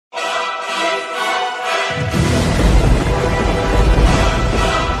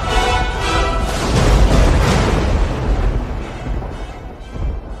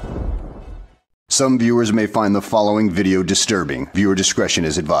Some viewers may find the following video disturbing. Viewer discretion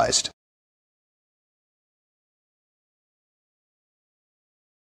is advised.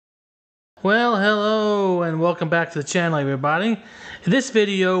 Well, hello and welcome back to the channel, everybody. This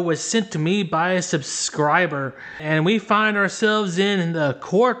video was sent to me by a subscriber, and we find ourselves in the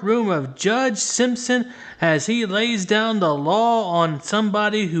courtroom of Judge Simpson as he lays down the law on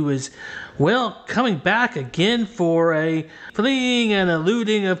somebody who is, well, coming back again for a fleeing and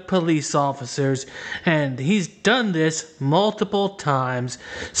eluding of police officers, and he's done this multiple times.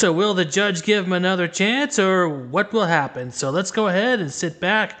 So will the judge give him another chance, or what will happen? So let's go ahead and sit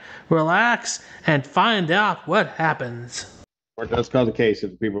back, relax, and find out what happens. Court does call the case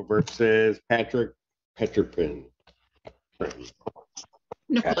of the people versus Patrick Petterpin.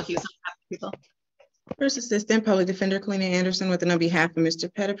 Nicole Hughes on behalf of people. First Assistant Public Defender Kalina Anderson with on behalf of Mr.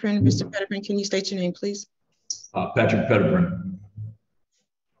 Petterpin. Mr. Petterpin, can you state your name, please? Patrick Petterpin.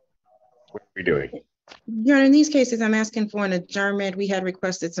 What are we doing? Your Honor, in these cases, I'm asking for an adjournment. We had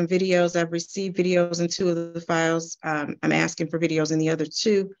requested some videos. I've received videos in 2 of the files. I'm asking for videos in the other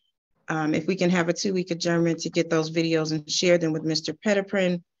 2. If we can have a 2-week adjournment to get those videos and share them with Mr.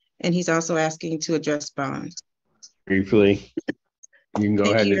 Petterpin, and he's also asking to address bond. Briefly, you can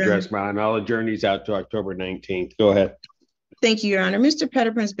go ahead and address bond. I'll adjourn these out to October 19th. Go ahead. Thank you, Your Honor. Mr.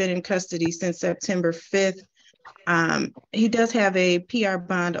 Petterpin's been in custody since September 5th. He does have a PR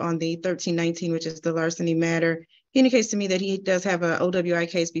bond on the 1319, which is the larceny matter. He indicates to me that he does have a OWI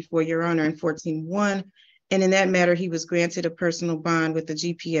case before Your Honor in 14-1. And in that matter, he was granted a personal bond with the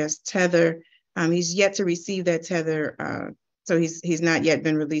GPS tether. He's yet to receive that tether, so he's not yet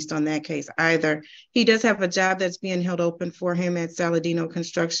been released on that case either. He does have a job that's being held open for him at Saladino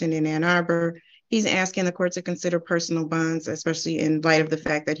Construction in Ann Arbor. He's asking the court to consider personal bonds, especially in light of the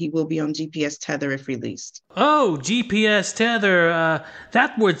fact that he will be on GPS tether if released. Oh, GPS tether.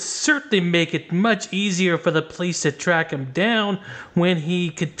 That would certainly make it much easier for the police to track him down when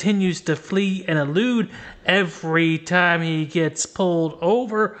he continues to flee and elude every time he gets pulled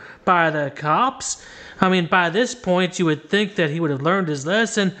over by the cops. I mean, by this point, you would think that he would have learned his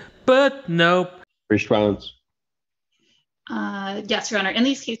lesson, but nope. Response. Yes, Your Honor. In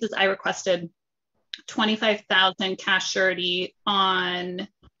these cases, I requested $25,000 cash surety on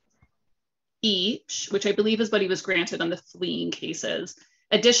each, which I believe is what he was granted on the fleeing cases.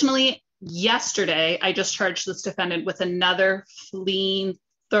 Additionally, yesterday, I just charged this defendant with another fleeing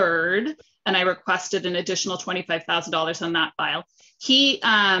third, and I requested an additional $25,000 on that file.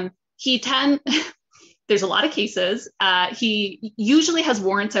 There's a lot of cases. He usually has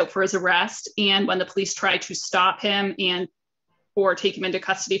warrants out for his arrest, and when the police try to stop him or take him into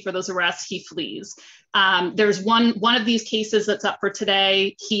custody for those arrests, he flees. There's one of these cases that's up for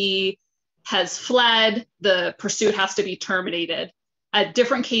today. He has fled. The pursuit has to be terminated. A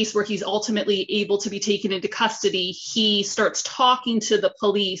different case where he's ultimately able to be taken into custody, he starts talking to the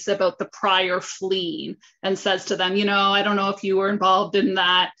police about the prior fleeing and says to them, I don't know if you were involved in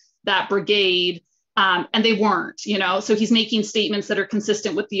that brigade, and they weren't, so he's making statements that are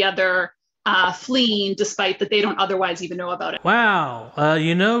consistent with the other fleeing, despite that they don't otherwise even know about it. Wow,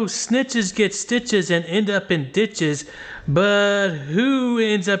 snitches get stitches and end up in ditches, but who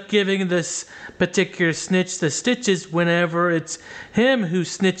ends up giving this particular snitch the stitches whenever it's him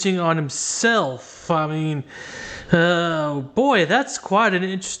who's snitching on himself? I mean, boy, that's quite an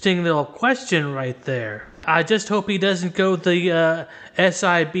interesting little question right there. I just hope he doesn't go the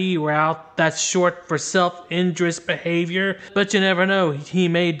SIB route. That's short for self-injurious behavior. But you never know. He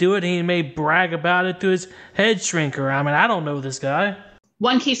may do it. He may brag about it to his head shrinker. I mean, I don't know this guy.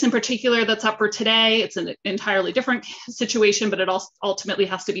 One case in particular that's up for today, it's an entirely different situation, but it also ultimately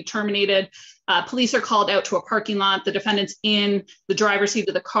has to be terminated. Police are called out to a parking lot. The defendant's in the driver's seat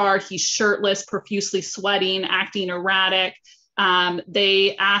of the car. He's shirtless, profusely sweating, acting erratic.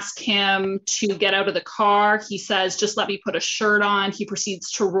 They ask him to get out of the car. He says, just let me put a shirt on. He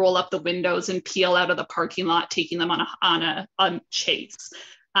proceeds to roll up the windows and peel out of the parking lot, taking them on a chase.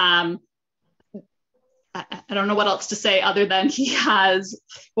 I don't know what else to say other than he has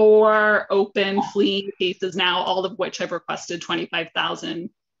 4 open fleeing cases now, all of which I've requested $25,000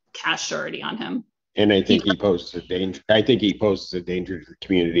 cash surety on him. And I think he poses a danger. I think he poses a danger to the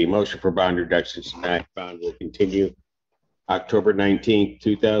community. Motion for bond reduction tonight. Bond will continue October 19th,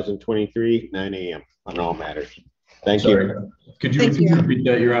 2023, 9 a.m. on all matters. Thank you. Could you repeat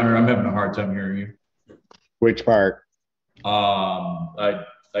that, Your Honor? I'm having a hard time hearing you. Which part?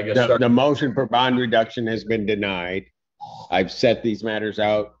 I guess the motion for bond reduction has been denied. I've set these matters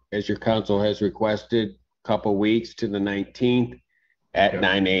out as your counsel has requested, a couple weeks to the 19th at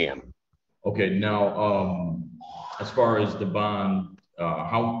 9 a.m. Okay. Now, as far as the bond,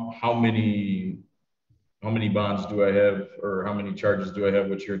 how many how many bonds do I have, or how many charges do I have,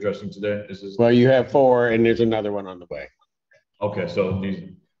 which you're addressing today? Well, you have 4, and there's another one on the way. Okay, so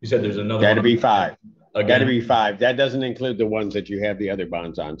you said there's another Got to one. be 5. Again? Got to be 5. That doesn't include the ones that you have the other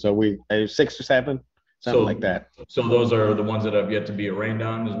bonds on. So we 6 or 7, something like that. So those are the ones that have yet to be arraigned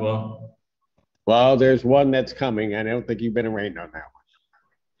on as well? Well, there's one that's coming. I don't think you've been arraigned on that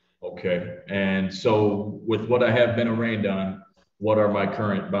one. Okay, and so with what I have been arraigned on, what are my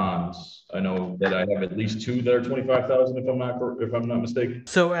current bonds? I know that I have at least 2 that are 25,000, if I'm not mistaken.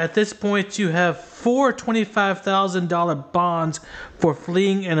 So at this point, you have 4 $25,000 bonds for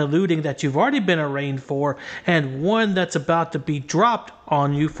fleeing and eluding that you've already been arraigned for, and 1 that's about to be dropped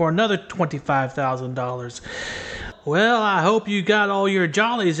on you for another $25,000. Well, I hope you got all your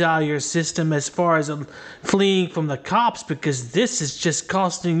jollies out of your system as far as fleeing from the cops, because this is just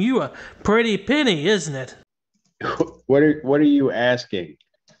costing you a pretty penny, isn't it? What are you asking?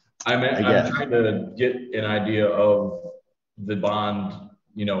 I'm trying to get an idea of the bond,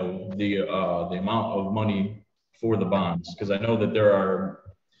 you know, the amount of money for the bonds, because I know that there are,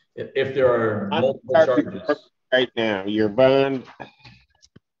 if there are multiple charges. Right now, your bond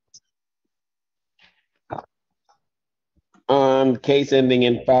on case ending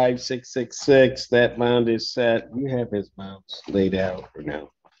in 5666, that bond is set. You have his bonds laid out for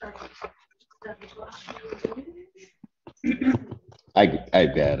now. I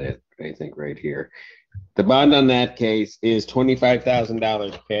got it. I think right here. The bond on that case is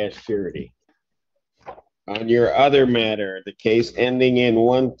 $25,000 cash surety. On your other matter, the case ending in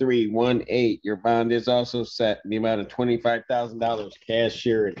 1318, your bond is also set in the amount of $25,000 cash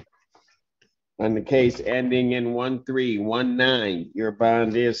surety. On the case ending in 1319, your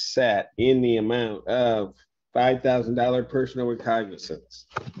bond is set in the amount of $5,000 personal recognizance.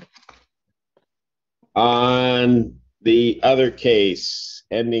 On the other case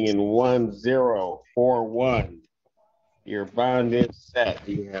ending in 1041, your bond is set.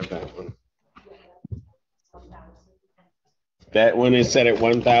 Do you have that one? That one is set at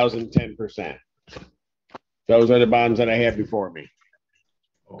 1,010%. Those are the bonds that I have before me.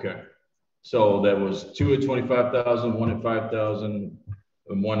 Okay. So that was 2 at 25,000, 1 at 5,000,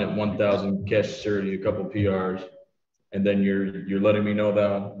 and 1 at 1,000 cash surety, a couple PRs. And then you're letting me know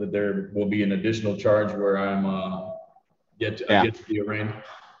that there will be an additional charge where I'm get to be arraigned.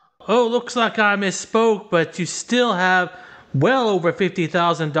 Oh, looks like I misspoke, but you still have well over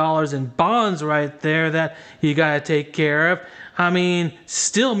 $50,000 in bonds right there that you got to take care of. I mean,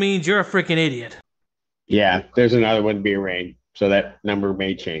 still means you're a freaking idiot. Yeah, there's another one to be arraigned, so that number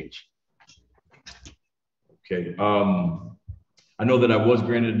may change. Okay. I know that I was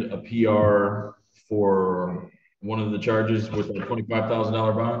granted a PR for one of the charges with a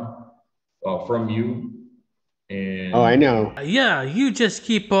 $25,000 bond from you. And oh, I know. Yeah, you just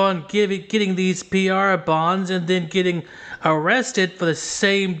keep on getting these PR bonds and then getting arrested for the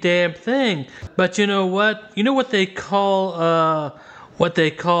same damn thing. But you know what? You know what they call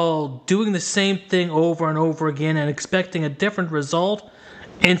doing the same thing over and over again and expecting a different result?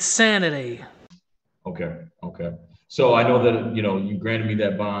 Insanity. Okay. So I know that you granted me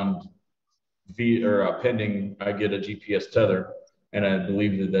that bond pending I get a GPS tether, and I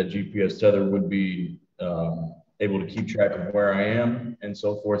believe that GPS tether would be able to keep track of where I am and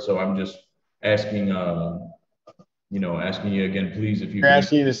so forth. So I'm just asking, asking you again, please, if you're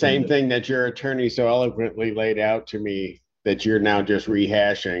asking the same thing that your attorney so eloquently laid out to me that you're now just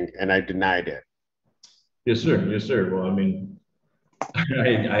rehashing, and I denied it. Yes, sir. Yes, sir. Well, I mean,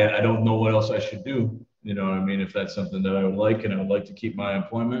 I don't know what else I should do. You know what I mean? If that's something that I would like, and I would like to keep my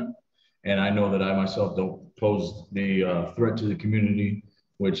employment. And I know that I myself don't pose the threat to the community,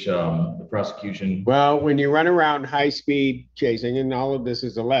 which the prosecution. Well, when you run around high speed chasing, and all of this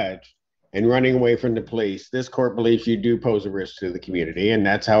is alleged, and running away from the police, this court believes you do pose a risk to the community. And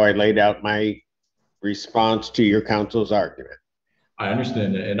that's how I laid out my response to your counsel's argument. I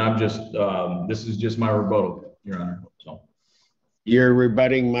understand that. And I'm just, this is just my rebuttal, Your Honor. So you're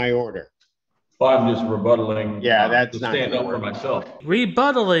rebutting my order. Well, I'm just rebuttaling. Yeah, that's to not stand up for myself.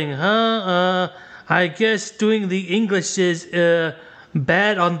 Rebuttaling, huh? I guess doing the English is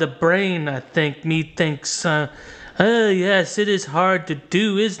bad on the brain, I think. Methinks. Yes, it is hard to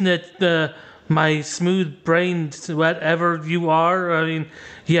do, isn't it? My smooth brain, whatever you are. I mean,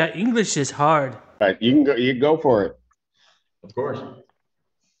 yeah, English is hard. But you can go for it. Of course.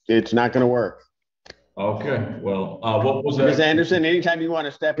 It's not going to work. Okay. Well, what was that? Ms. Anderson, anytime you want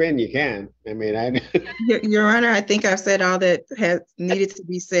to step in, you can. I mean, Your Honor, I think I've said all that has needed to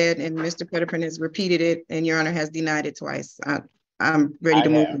be said, and Mr. Petterpin has repeated it, and Your Honor has denied it twice. I'm ready to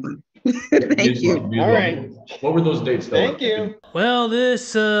move on. Thank you. All right. What were those dates? Thank you. Well,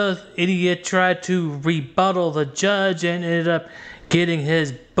 this idiot tried to rebuttal the judge and ended up getting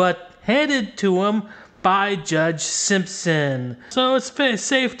his butt handed to him by Judge Simpson. So it's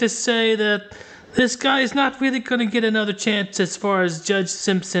safe to say that this guy is not really going to get another chance as far as Judge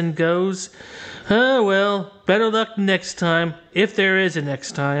Simpson goes. Well, better luck next time, if there is a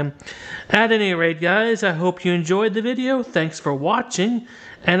next time. At any rate, guys, I hope you enjoyed the video. Thanks for watching,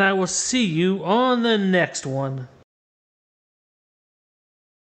 and I will see you on the next one.